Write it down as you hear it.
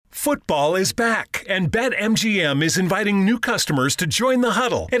Football is back, and BetMGM is inviting new customers to join the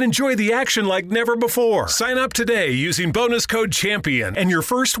huddle and enjoy the action like never before. Sign up today using bonus code CHAMPION, and your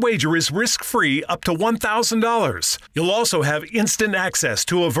first wager is risk-free up to $1,000. You'll also have instant access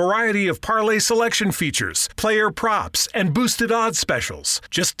to a variety of parlay selection features, player props, and boosted odds specials.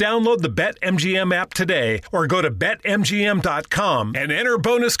 Just download the BetMGM app today or go to BetMGM.com and enter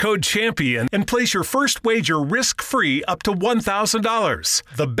bonus code CHAMPION and place your first wager risk-free up to $1,000.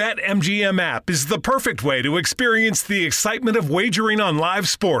 The BetMGM app is the perfect way to experience the excitement of wagering on live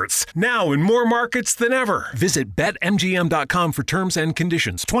sports, now in more markets than ever. Visit BetMGM.com for terms and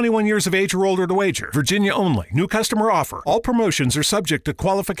conditions. 21 years of age or older to wager. Virginia only. New customer offer. All promotions are subject to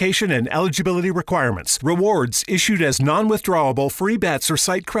qualification and eligibility requirements. Rewards issued as non-withdrawable free bets or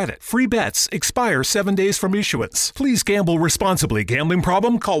site credit. Free bets expire 7 days from issuance. Please gamble responsibly. Gambling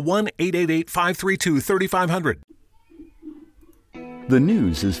problem? Call 1-888-532-3500. The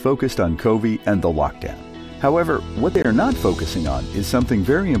news is focused on COVID and the lockdown. However, what they are not focusing on is something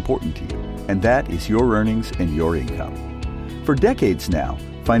very important to you, and that is your earnings and your income. For decades now,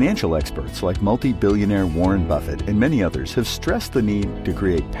 financial experts like multi-billionaire Warren Buffett and many others have stressed the need to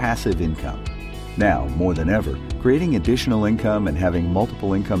create passive income. Now, more than ever, creating additional income and having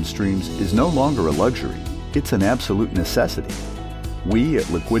multiple income streams is no longer a luxury. It's an absolute necessity. We at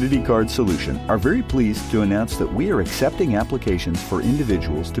Liquidity Card Solution are very pleased to announce that we are accepting applications for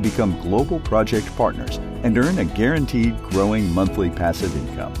individuals to become global project partners and earn a guaranteed growing monthly passive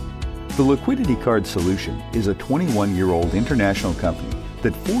income. The Liquidity Card Solution is a 21-year-old international company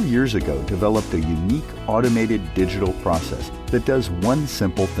that 4 years ago developed a unique automated digital process that does one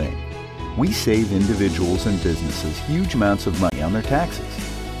simple thing. We save individuals and businesses huge amounts of money on their taxes.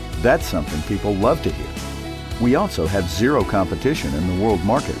 That's something people love to hear. We also have zero competition in the world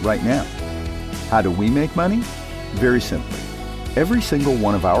market right now. How do we make money? Very simply. Every single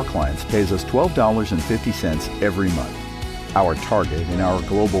one of our clients pays us $12.50 every month. Our target in our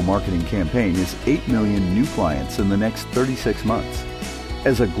global marketing campaign is 8 million new clients in the next 36 months.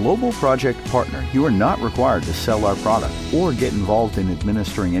 As a global project partner, you are not required to sell our product or get involved in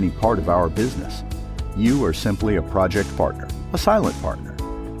administering any part of our business. You are simply a project partner, a silent partner.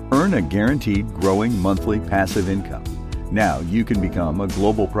 Earn a guaranteed growing monthly passive income. Now you can become a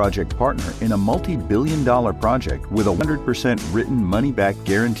global project partner in a multi-billion-dollar project with a 100% written money-back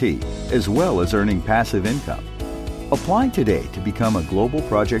guarantee, as well as earning passive income. Apply today to become a global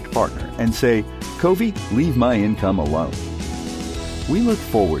project partner and say, Covey, leave my income alone. We look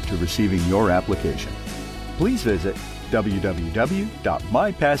forward to receiving your application. Please visit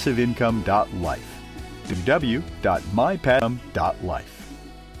www.mypassiveincome.life. www.mypassiveincome.life.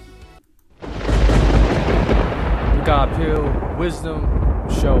 God Pill Wisdom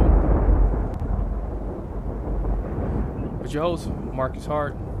Show with your host Marcus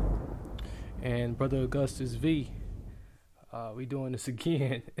Hart and brother Augustus V. We doing this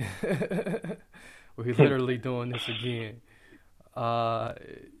again. We're literally doing this again.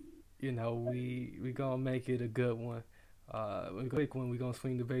 We gonna make it a good one. A quick one. We gonna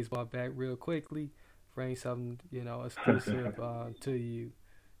swing the baseball back real quickly, bring something exclusive to you.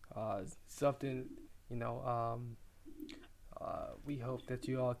 Something we hope that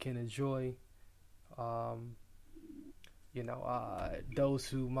you all can enjoy. Those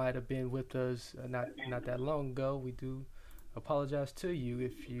who might have been with us not that long ago, we do apologize to you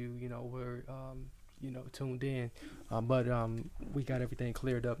if you were tuned in. But we got everything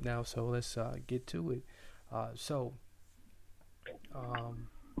cleared up now, so let's get to it.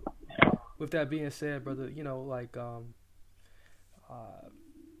 With that being said, brother,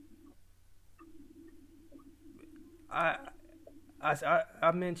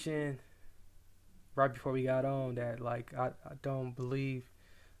 I mentioned right before we got on that I don't believe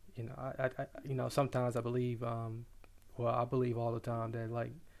sometimes I believe I believe all the time that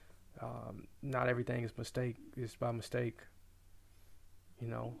not everything is by mistake,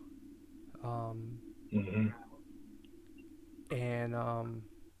 and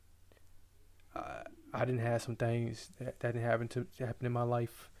I didn't have some things that didn't happen in my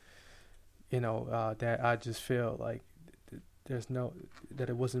life, that I just feel like that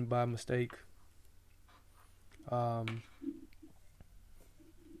it wasn't by mistake. But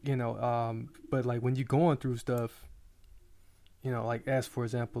when you're going through stuff, as for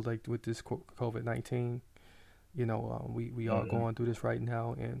example, with this COVID-19, we are going through this right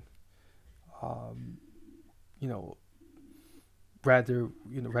now, and rather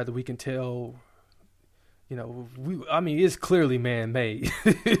we can tell, it's clearly man-made.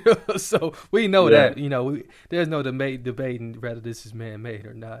 So we know that, there's no debating whether this is man-made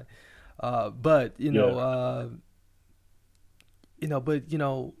or not. But but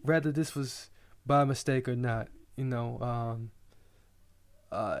whether this was by mistake or not,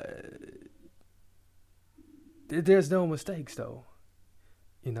 there's no mistakes though.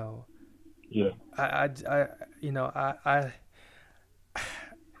 Yeah.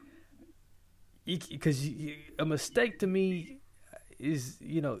 Because a mistake to me is,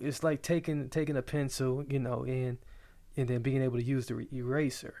 it's like taking a pencil, and then being able to use the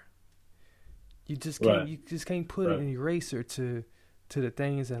eraser. You just can't put an eraser to the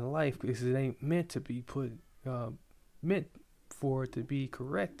things in life, because it ain't meant to be meant for it to be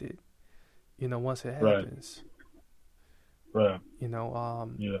corrected. Once it happens. Right.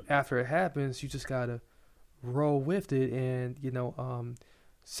 After it happens, you just gotta roll with it, and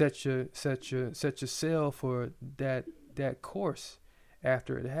set your sail for that course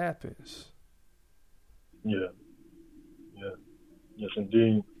after it happens. Yeah. Yes,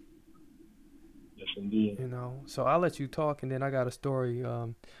 indeed. So I'll let you talk, and then I got a story.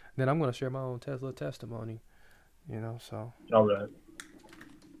 Then I'm gonna share my own Tesla testimony. So. All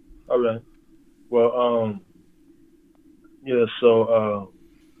right. Well, yeah. So,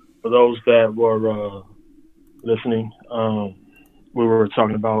 for those that were listening, we were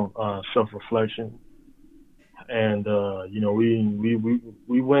talking about self-reflection, and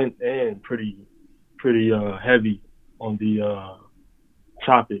we went in pretty heavy on the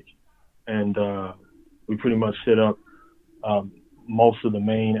topic, and we pretty much set up most of the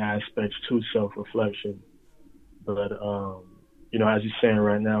main aspects to self-reflection. But as you're saying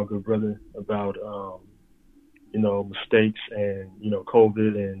right now, good brother, about mistakes and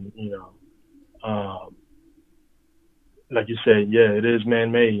COVID, and like you said, yeah, it is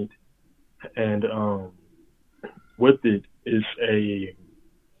man-made, and with it is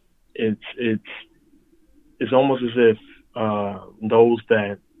it's almost as if those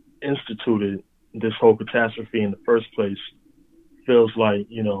that instituted this whole catastrophe in the first place feels like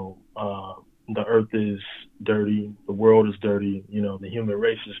the earth is dirty, the world is dirty, the human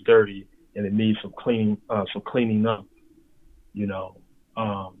race is dirty, and it needs some cleaning up.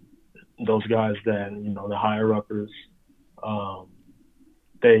 Those guys that the higher uppers,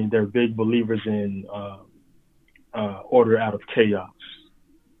 they're big believers in order out of chaos,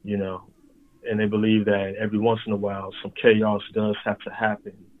 and they believe that every once in a while some chaos does have to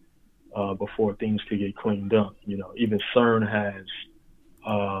happen before things could get cleaned up. Even CERN has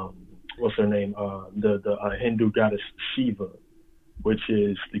what's her name? The Hindu goddess Shiva, which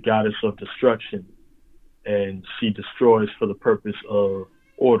is the goddess of destruction, and she destroys for the purpose of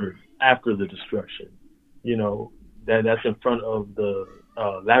order after the destruction. That's in front of the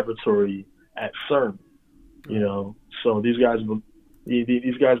laboratory at CERN. So these guys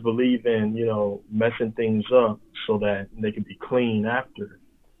believe in messing things up so that they can be clean after,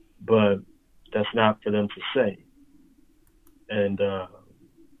 but that's not for them to say. And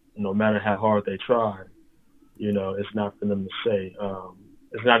no matter how hard they try, it's not for them to say.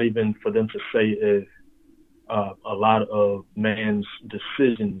 It's not even for them to say if a lot of man's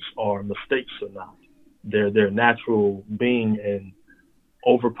decisions are mistakes or not. Their natural being and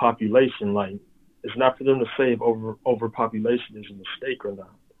overpopulation, like, it's not for them to say if overpopulation is a mistake or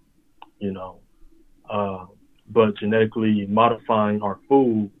not. But genetically modifying our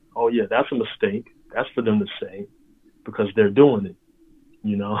food, oh yeah, that's a mistake. That's for them to say because they're doing it.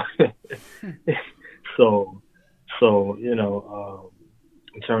 So in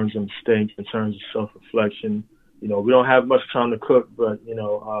terms of mistakes, in terms of self-reflection, we don't have much time to cook, but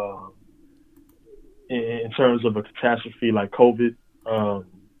in terms of a catastrophe like COVID,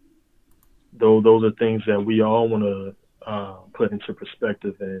 those are things that we all want to put into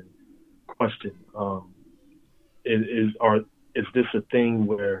perspective and question. Is this a thing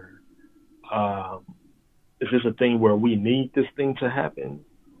where we need this thing to happen,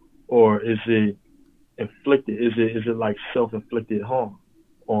 or is it inflicted? Is it like self-inflicted harm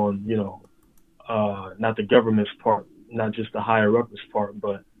on not the government's part, not just the higher uppers part,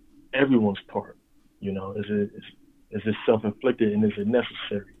 but everyone's part? Is it self-inflicted, and is it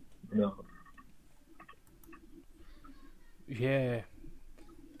necessary? Yeah,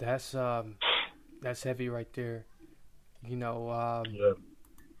 that's heavy right there. Yeah.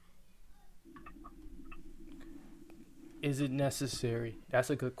 Is it necessary? That's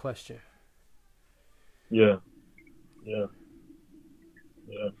a good question. Yeah.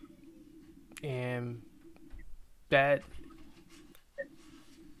 And that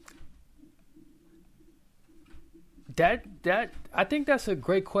I think that's a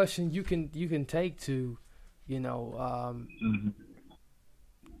great question you can take to, Mm-hmm.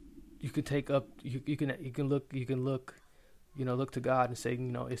 You could take up you can look look to God and say,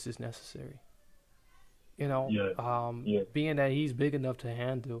 is this necessary? being that he's big enough to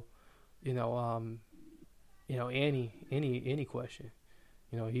handle, any question.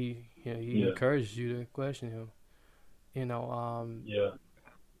 He encourages you to question him. And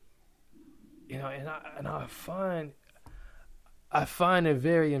I find it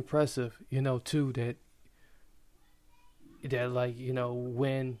very impressive, too, that like,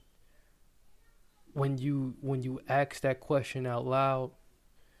 when you ask that question out loud,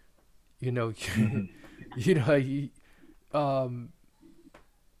 you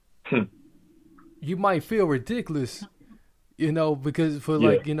might feel ridiculous, because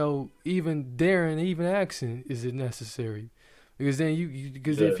even daring, even asking, is it necessary? Because then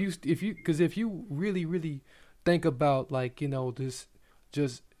if you really think about, like, this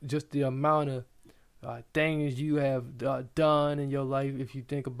just the amount of things you have done in your life, if you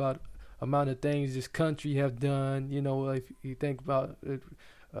think about amount of things this country have done, if you think about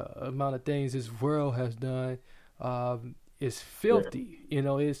amount of things this world has done, it's filthy.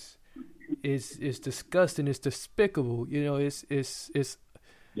 It's disgusting. It's despicable. It's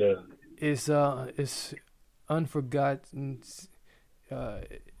unforgotten.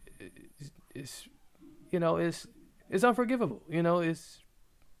 It's unforgivable.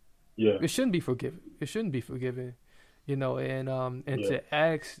 It shouldn't be forgiven. It shouldn't be forgiven. To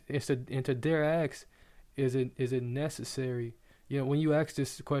ask, to dare ask, is it necessary? When you ask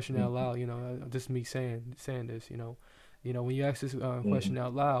this question out loud, just me saying this, when you ask this question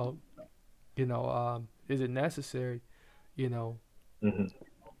out loud, is it necessary? You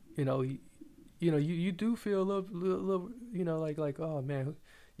do feel a little, like, oh man,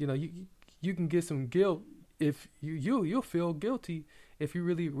 you can get some guilt if you'll feel guilty if you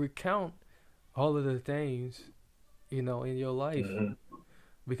really recount all of the things, in your life,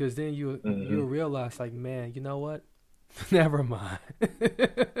 because then you'll realize, like, man, you know what? Never mind.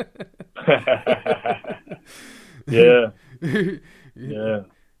 Yeah.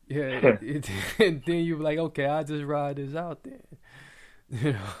 And then you're like, okay, I'll just ride this out then.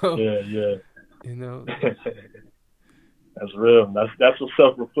 Yeah. That's real. That's a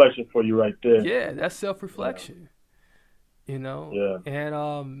self-reflection for you right there. Yeah, that's self-reflection. Yeah.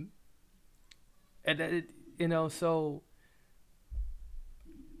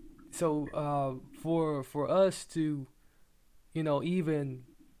 So for us to, even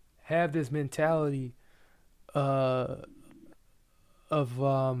have this mentality of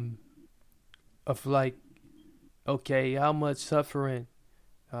like, okay, how much suffering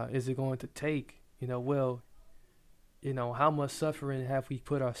is it going to take? How much suffering have we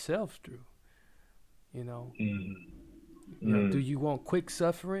put ourselves through? Do you want quick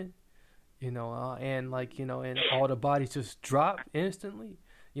suffering? And like, and all the bodies just drop instantly,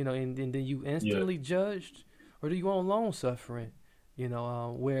 and then you instantly judged? Or do you want long suffering,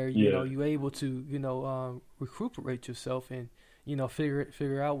 where, you're able to, recuperate yourself and,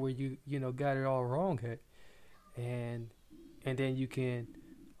 figure out where you got it all wrong at. And then you can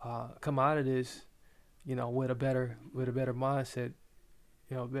come out of this, with a better mindset,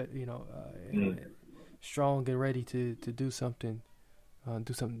 strong and ready to do something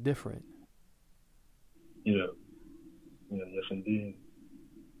different. Yeah. Yes, indeed.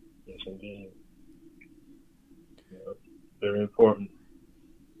 Yeah. Very important.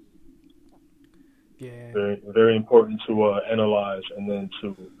 Yeah. Very, very important to analyze, and then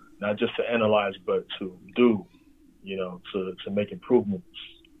to not just to analyze, but to do, to make improvements,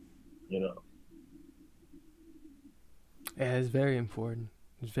 Yeah, it's very important.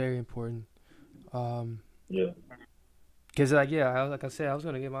 It's very important. Yeah. Because like I said, I was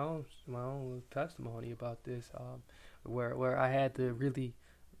gonna get my own testimony about this, where I had to really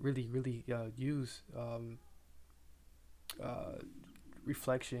use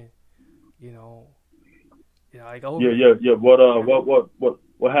reflection, like over. Yeah. What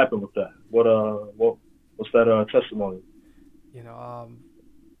happened with that? What's that testimony?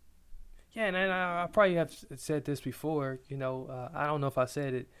 Yeah, and I probably have said this before. I don't know if I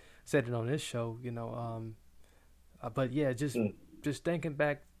said it on this show. But yeah, just thinking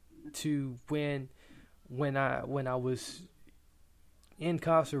back to when I was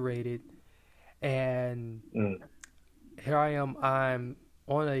incarcerated, and here I am. I'm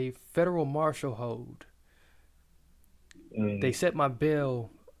on a federal marshal hold. They set my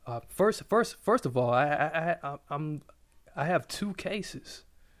bail. First of all, I have 2 cases.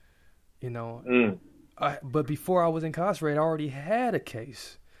 But before I was incarcerated, I already had a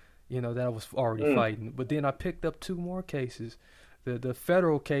case, that I was already fighting. But then I picked up 2 more cases. The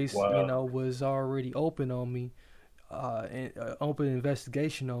federal case, was already open on me, open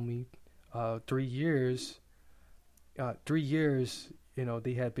investigation on me. 3 years. 3 years,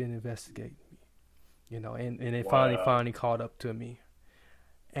 they had been investigating me. and it finally caught up to me.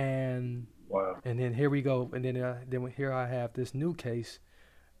 And and then here we go, and then here I have this new case,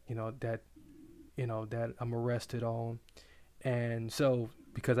 that I'm arrested on, and so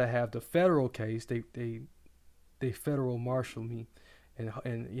because I have the federal case, they federal marshal me, and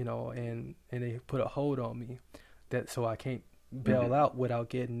they put a hold on me, so I can't bail out without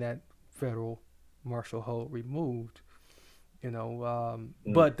getting that federal marshal hold removed,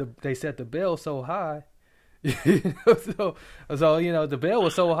 but they set the bail so high. so the bail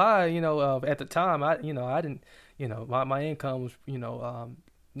was so high, at the time I didn't, my income was,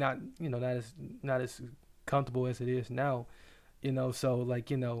 not as comfortable as it is now, so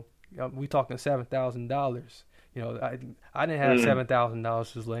we talking $7,000, I didn't have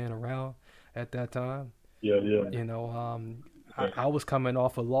 $7,000 just laying around at that time. I was coming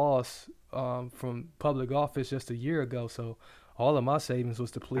off a loss from public office just a year ago, so all of my savings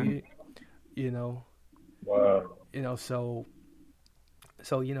was depleted, Wow. So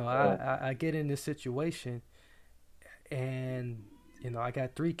I get in this situation, and I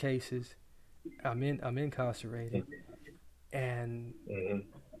got 3 cases. I'm incarcerated, and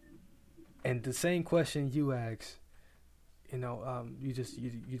the same question you asked, you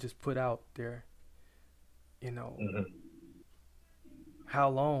just put out there, how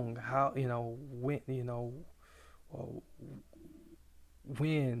long, when,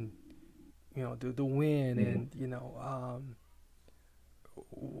 when. The win, and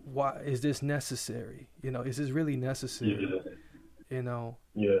why is this necessary? Is this really necessary? And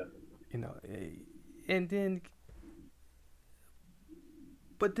then,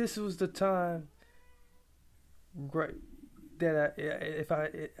 but this was the time, right? That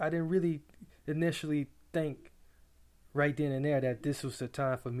I didn't really initially think right then and there that this was the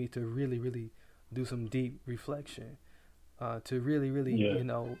time for me to really, really do some deep reflection. To really,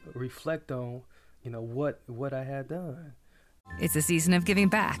 reflect on, what I had done. It's a season of giving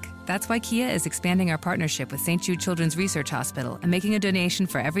back. That's why Kia is expanding our partnership with St. Jude Children's Research Hospital and making a donation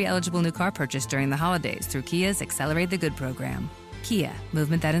for every eligible new car purchase during the holidays through Kia's Accelerate the Good program. Kia,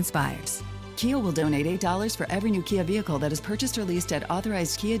 movement that inspires. Kia will donate $8 for every new Kia vehicle that is purchased or leased at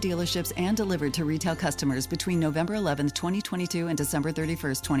authorized Kia dealerships and delivered to retail customers between November 11th, 2022 and December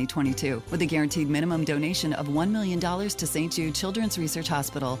 31st, 2022, with a guaranteed minimum donation of $1 million to St. Jude Children's Research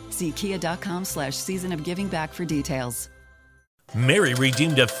Hospital. See kia.com/season of giving back for details. Mary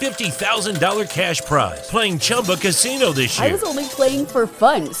redeemed a $50,000 cash prize playing Chumba Casino this year. I was only playing for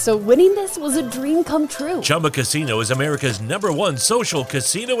fun, so winning this was a dream come true. Chumba Casino is America's #1 social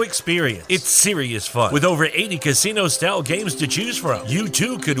casino experience. It's serious fun. With over 80 casino-style games to choose from, you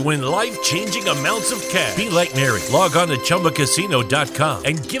too could win life-changing amounts of cash. Be like Mary. Log on to ChumbaCasino.com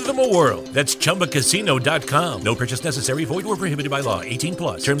and give them a whirl. That's ChumbaCasino.com. No purchase necessary. Void where prohibited by law.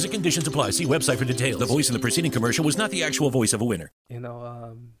 18+. Terms and conditions apply. See website for details. The voice in the preceding commercial was not the actual voice of a winner.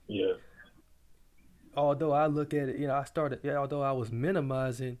 Although I look at it, although I was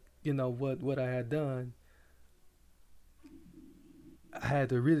minimizing, what I had done, I had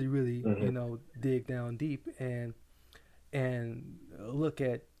to really, really, dig down deep and look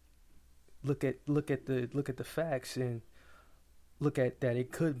at the facts and look at that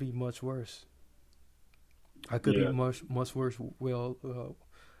it could be much worse. I could be much worse.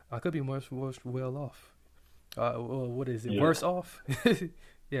 I could be much worse well off. What is it? Worse off?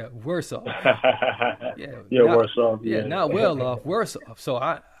 Yeah, worse off. Worse off. Yeah, not well off, worse off. So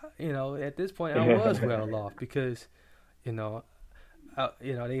I at this point I was well off because, I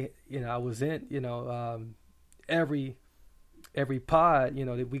was in, every pod,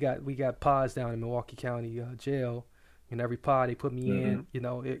 we got pods down in Milwaukee County jail, and every pod they put me in,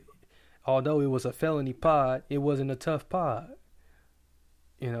 although it was a felony pod, it wasn't a tough pod.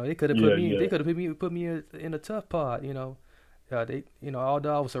 They could have put me. They could have put me in a tough pod.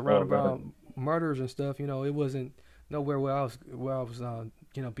 Although I was around murders and stuff. It wasn't nowhere where I was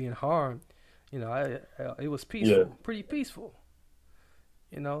being harmed. It was peaceful, pretty peaceful.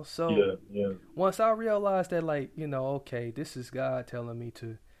 So once I realized that, okay, this is God telling me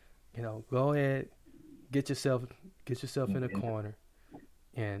to, go ahead, get yourself in a corner,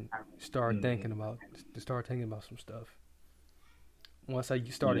 and start thinking about some stuff. Once I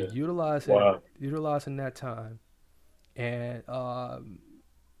started utilizing that time, and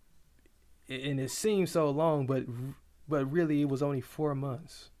it seemed so long, but really it was only 4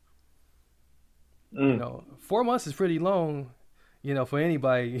 months. 4 months is pretty long, for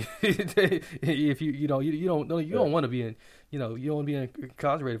anybody. If you don't want to be in, you don't want to be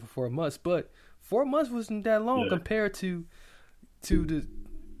incarcerated for 4 months, but 4 months wasn't that long compared to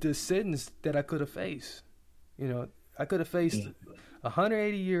the sentence that I could have faced. I could have faced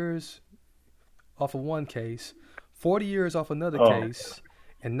 180 years off of one case, 40 years off another case,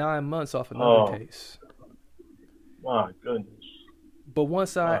 and 9 months off another case. My goodness. But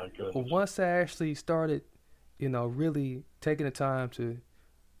once I actually started, really taking the time to,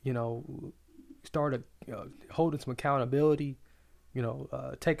 start holding some accountability,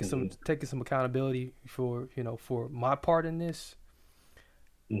 taking some accountability for my part in this,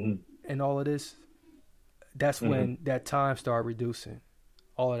 and all of this. That's when that time started reducing.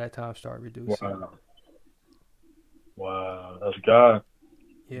 All of that time started reducing. Wow, that's God.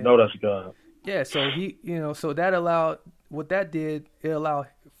 Yeah. No, that's God. Yeah, so he, so that allowed, what that did, it allowed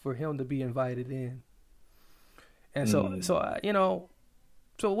for him to be invited in. And so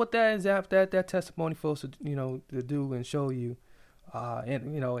what that is, that testimony for us to, to do and show you,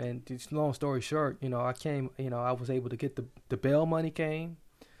 and just long story short, I was able to get the bail money came.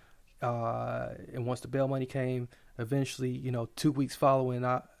 And once the bail money came, eventually, 2 weeks following,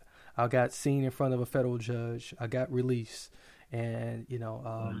 I got seen in front of a federal judge. I got released, and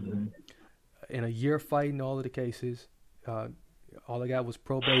in a year fighting all of the cases, all I got was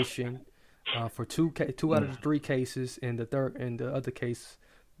probation for two out of the 3 cases, and the other case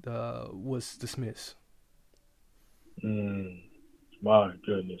was dismissed. My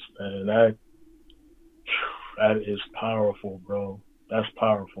goodness, man, that is powerful, bro. That's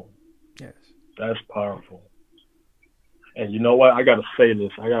powerful. Yes, that's powerful. And you know what? I gotta say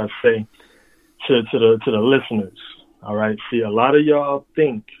this. I gotta say to the listeners. All right. See, a lot of y'all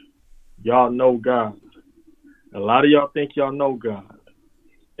think y'all know God. A lot of y'all think y'all know God,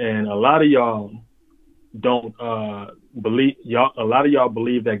 and a lot of y'all don't believe. A lot of y'all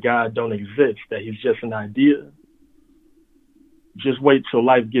believe that God don't exist, that He's just an idea. Just wait till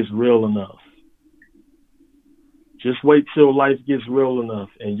life gets real enough. Just wait till life gets real enough,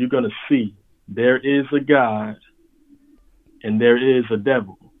 and you're gonna see there is a God and there is a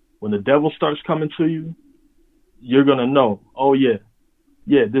devil. When the devil starts coming to you, you're gonna know, oh yeah,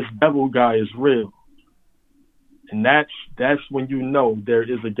 this devil guy is real. And that's when you know there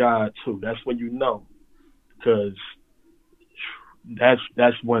is a God too. That's when you know, because that's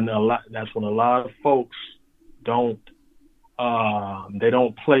when a lot of folks don't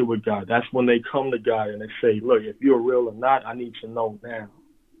play with God. That's when they come to God and they say, look, if you're real or not, I need to know now.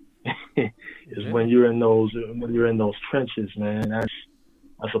 When you're in those trenches, man.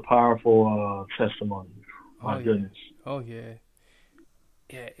 That's a powerful testimony. My goodness. Oh yeah.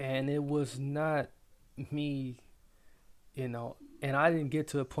 Yeah, and it was not me, and I didn't get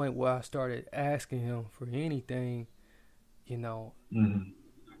to a point where I started asking him for anything,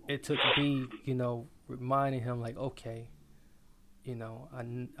 It took me, reminding him, like, okay, I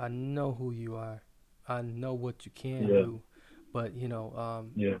know who you are. I know what you can do, but,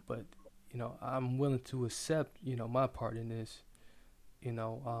 I'm willing to accept, my part in this, and I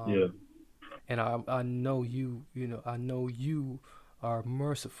know you, I know you are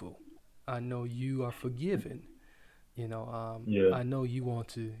merciful. I know you are forgiving. I know you want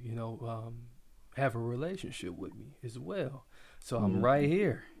to, have a relationship with me as well. So I'm right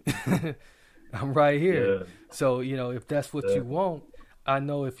here. I'm right here. Yeah. So, if that's what you want, I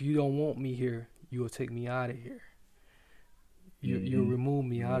know if you don't want me here, you will take me out of here. You'll remove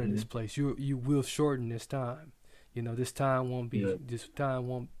me out of this place. You will shorten this time. This time won't be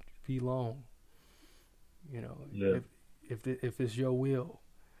long. If it's your will.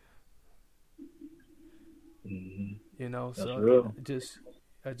 That's so real.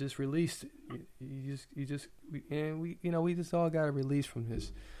 I just released it. We just all got to release from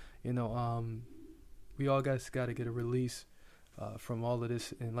this. We all got to get a release from all of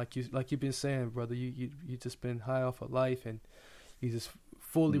this. And like you've been saying, brother, you just been high off of life, and you just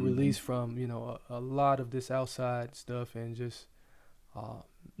fully released from a lot of this outside stuff, and just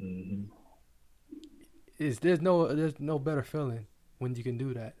there's no better feeling when you can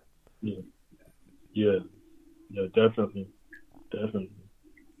do that. Yeah, definitely.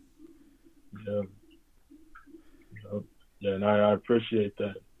 Yeah, and I appreciate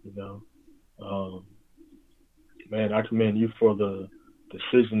that. Man, I commend you for the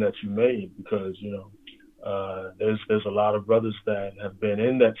decision that you made, because there's a lot of brothers that have been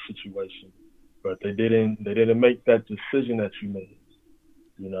in that situation, but they didn't make that decision that you made.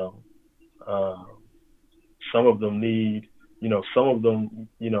 Some of them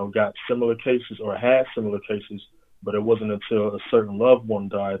got similar cases or had similar cases, but it wasn't until a certain loved one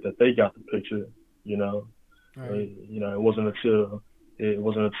died that they got the picture. Right. It wasn't until they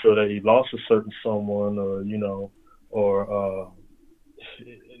lost a certain someone, or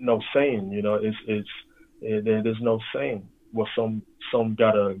no saying. There's no saying what some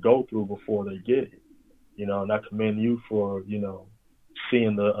gotta go through before they get it. And I commend you for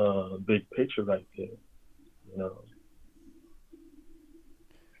seeing the big picture right there. You know.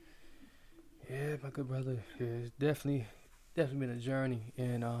 Yeah, my good brother. Yeah, it's definitely been a journey,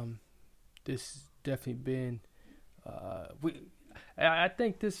 and this definitely been I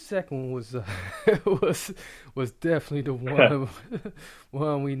think this second one was was definitely the one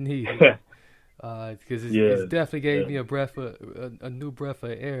one we needed, because it's definitely gave me a new breath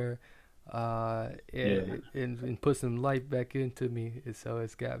of air, and put some life back into me, and so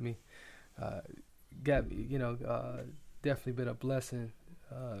it's got me, definitely been a blessing.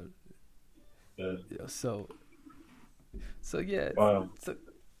 So yeah. Wow.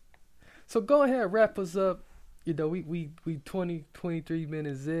 So go ahead and wrap us up. You know, we 23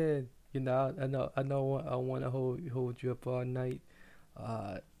 minutes in. You know, I know I want to hold you up all night.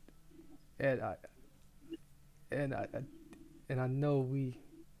 And I know we.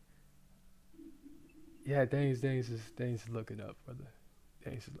 Yeah, things is looking up, brother.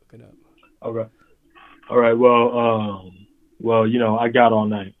 Things is looking up. Okay. All right. Well, you know, I got all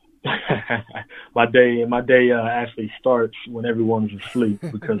night. my day actually starts when everyone's asleep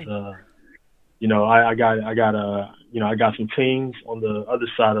because you know, I got some teams on the other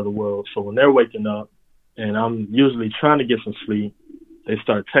side of the world, so when they're waking up and I'm usually trying to get some sleep, they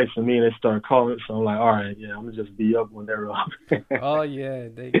start texting me and they start calling, so I'm like, all right, yeah, I'm gonna just be up when they're up. Oh yeah,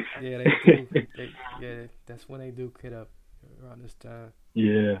 they do. That's when they do get up around this time.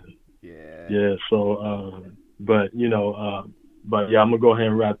 Yeah. So but yeah, I'm gonna go ahead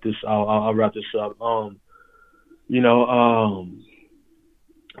and wrap this. I'll wrap this up.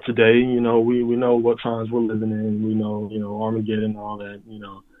 Today, you know, we know what times we're living in. We know, you know, Armageddon and all that. You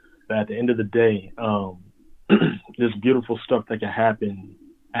know, but at the end of the day, there's beautiful stuff that can happen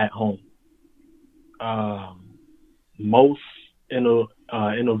at home. Most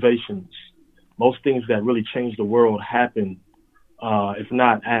innovations, most things that really change the world happen, if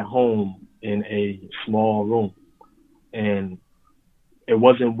not at home, in a small room. And it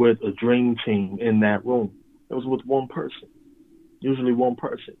wasn't with a dream team in that room. It was with one person, usually one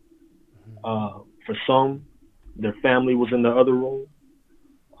person. For some, their family was in the other room.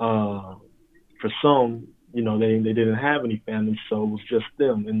 For some, you know, they didn't have any family, so it was just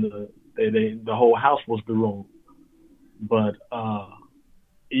them. And the whole house was the room. But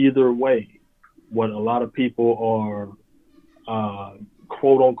either way, what a lot of people are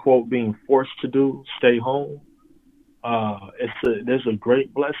quote unquote being forced to do, stay home. There's a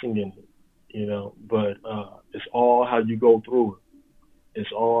great blessing in it, you know, but it's all how you go through it.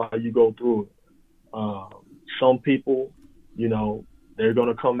 Some people, you know, they're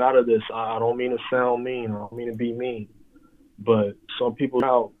gonna come out of this. I don't mean to sound mean, I don't mean to be mean, but some people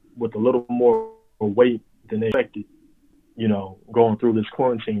out with a little more weight than they expected, you know, going through this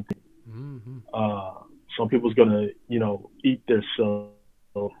quarantine thing. Mm-hmm. Some people's gonna, you know, eat themselves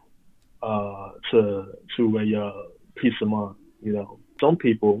to a peace of mind, you know. Some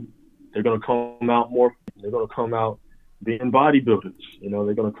people, they're gonna come out more. They're gonna come out being bodybuilders, you know.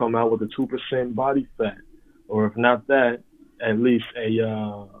 They're gonna come out with a 2% body fat, or if not that, at least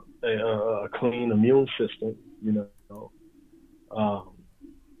a clean immune system, you know.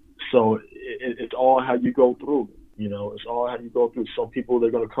 So it's all how you go through it, you know. It's all how you go through. Some people,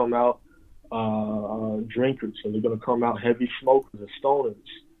 they're gonna come out drinkers, so they're gonna come out heavy smokers and stoners.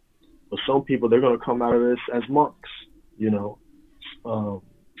 But some people, they're gonna come out of this as monks, you know.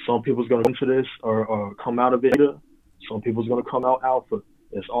 Some people's gonna go into this or come out of it. Some people's gonna come out alpha.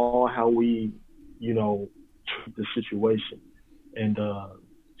 It's all how we, you know, treat the situation. And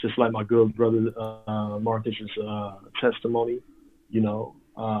just like my good brother Marcus's testimony, you know,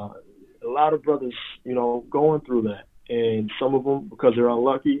 a lot of brothers, you know, going through that, and some of them because they're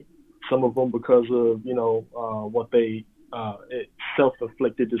unlucky, some of them because of, you know, what they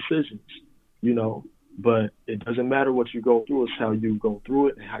self-inflicted decisions, you know. But it doesn't matter what you go through; it's how you go through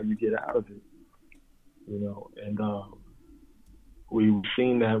it and how you get out of it, you know. And we've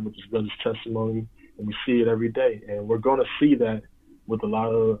seen that with his brother's testimony, and we see it every day, and we're going to see that with a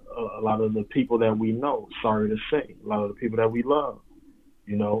lot of the people that we know. Sorry to say, a lot of the people that we love.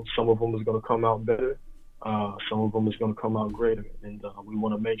 You know, some of them is going to come out better, some of them is going to come out greater, and we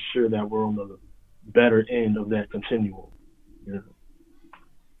want to make sure that we're on the better end of that continuum. You know?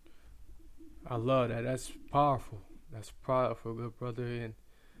 I love that. That's powerful. That's powerful, good brother. And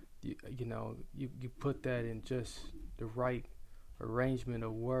you know, you put that in just the right arrangement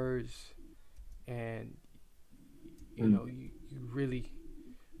of words, and you know, you really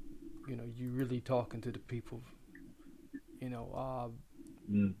talking to the people. You know,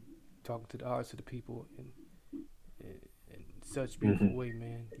 talking to the hearts of the people in such beautiful way,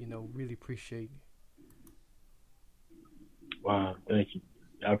 man. You know, really appreciate it. Wow, thank you.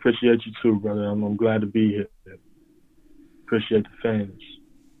 I appreciate you too, brother. I'm glad to be here. Appreciate the fans.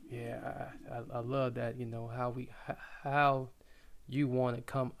 Yeah, I love that. How you want to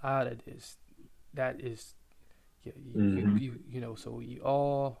come out of this. That is, so we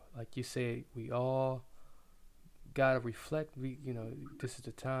all, like you said, we all gotta reflect. This is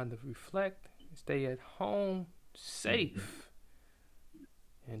the time to reflect, stay at home, safe,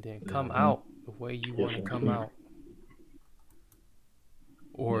 and then come out the way you want to come out.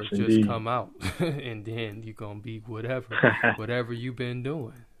 Or just indeed. come out, and then you're gonna be whatever you've been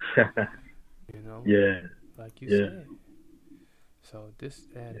doing. Yeah. Like you said. So this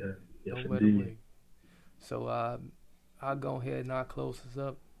and no better way. So I'll go ahead and I'll close this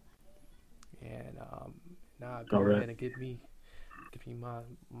up, and now I'll go ahead and give me my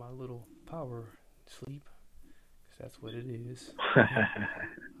little power sleep, because that's what it is.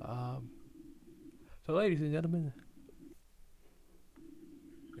 So, ladies and gentlemen.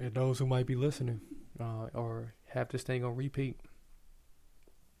 And those who might be listening or have this thing on repeat,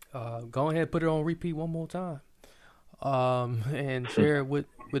 go ahead and put it on repeat one more time, and share it with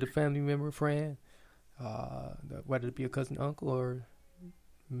a family member, friend, whether it be a cousin, uncle, or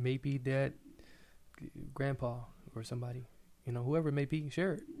maybe dad, grandpa, or somebody, whoever it may be.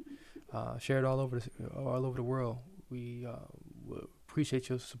 Share it. Share it all over the world. We appreciate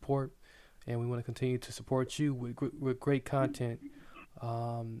your support, and we want to continue to support you with great content.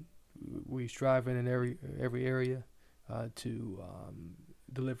 We striving in every area to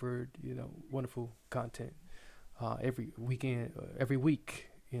deliver wonderful content every weekend, every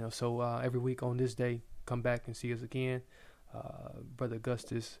week. So every week on this day, come back and see us again. Brother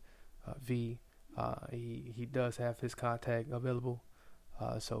Augustus V, he does have his contact available,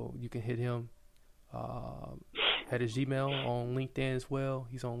 so you can hit him at his Gmail, on LinkedIn as well.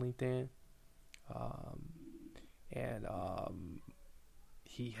 He's on LinkedIn, and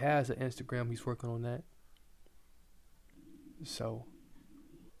he has an Instagram. He's working on that. So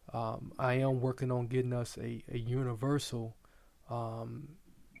I am working on getting us a universal podcast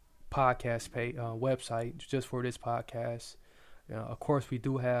website just for this podcast. Of course, we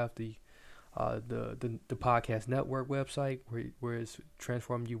do have the podcast network website where it's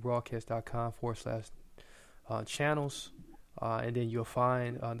transformubroadcast.com/channels, and then you'll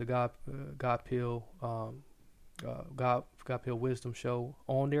find the God Pill Wisdom Show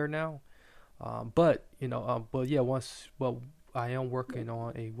on there now. But I am working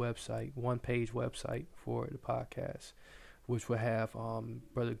on a website, one-page website for the podcast, which will have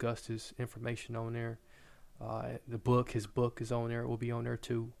Brother Augustus' information on there. His book is on there. It will be on there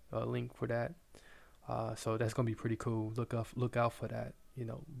too. A link for that. So that's gonna be pretty cool. Look out for that.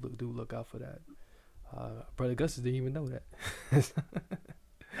 Look out for that. Brother Augustus didn't even know that.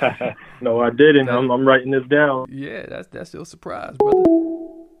 No, I didn't. I'm writing this down. Yeah, that's still a surprise, brother.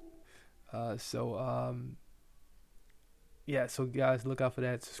 So guys, look out for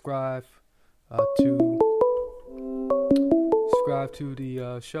that. Subscribe to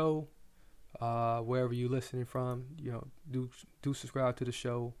the show, wherever you're listening from. Do subscribe to the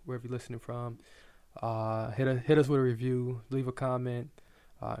show wherever you're listening from. Hit us with a review. Leave a comment.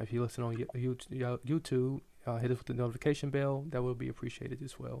 If you listen on YouTube, hit us with the notification bell. That will be appreciated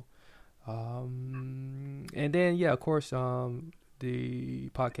as well. And then, of course, the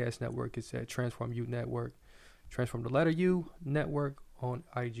podcast network is at Transform U Network. Transform the letter U Network on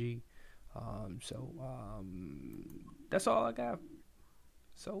IG. That's all I got.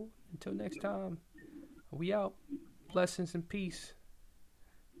 So until next time, we out. Blessings and peace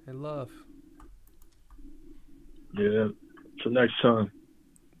and love. Yeah. Till next time.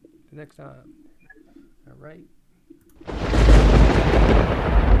 All right.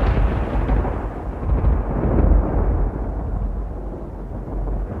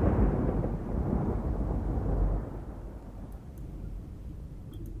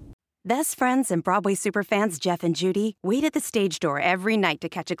 Best friends and Broadway superfans Jeff and Judy wait at the stage door every night to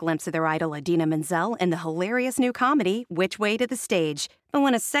catch a glimpse of their idol Idina Menzel in the hilarious new comedy, Which Way to the Stage. But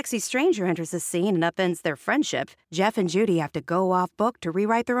when a sexy stranger enters the scene and upends their friendship, Jeff and Judy have to go off book to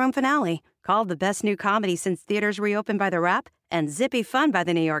rewrite their own finale. Called the best new comedy since theaters reopened by The Wrap and zippy fun by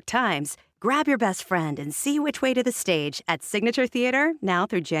The New York Times, grab your best friend and see Which Way to the Stage at Signature Theater now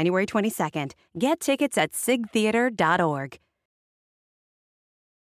through January 22nd. Get tickets at sigtheater.org.